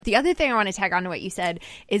The other thing I want to tag on to what you said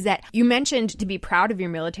is that you mentioned to be proud of your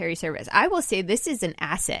military service. I will say this is an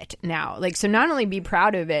asset now. So not only be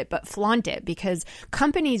proud of it, but flaunt it, because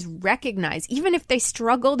companies recognize, even if they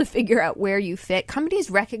struggle to figure out where you fit, companies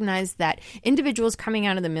recognize that individuals coming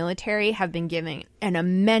out of the military have been given an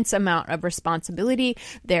immense amount of responsibility.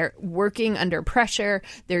 They're working under pressure.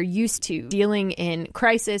 They're used to dealing in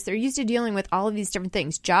crisis. They're used to dealing with all of these different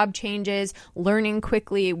things, job changes, learning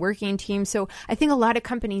quickly, working in teams. So I think a lot of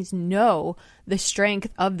companies know the strength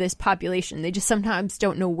of this population. They just sometimes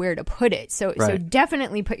don't know where to put it. So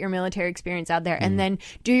definitely put your military experience out there, and then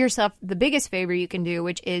do yourself the biggest favor you can do,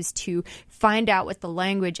 which is to find out what the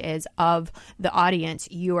language is of the audience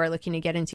you are looking to get into.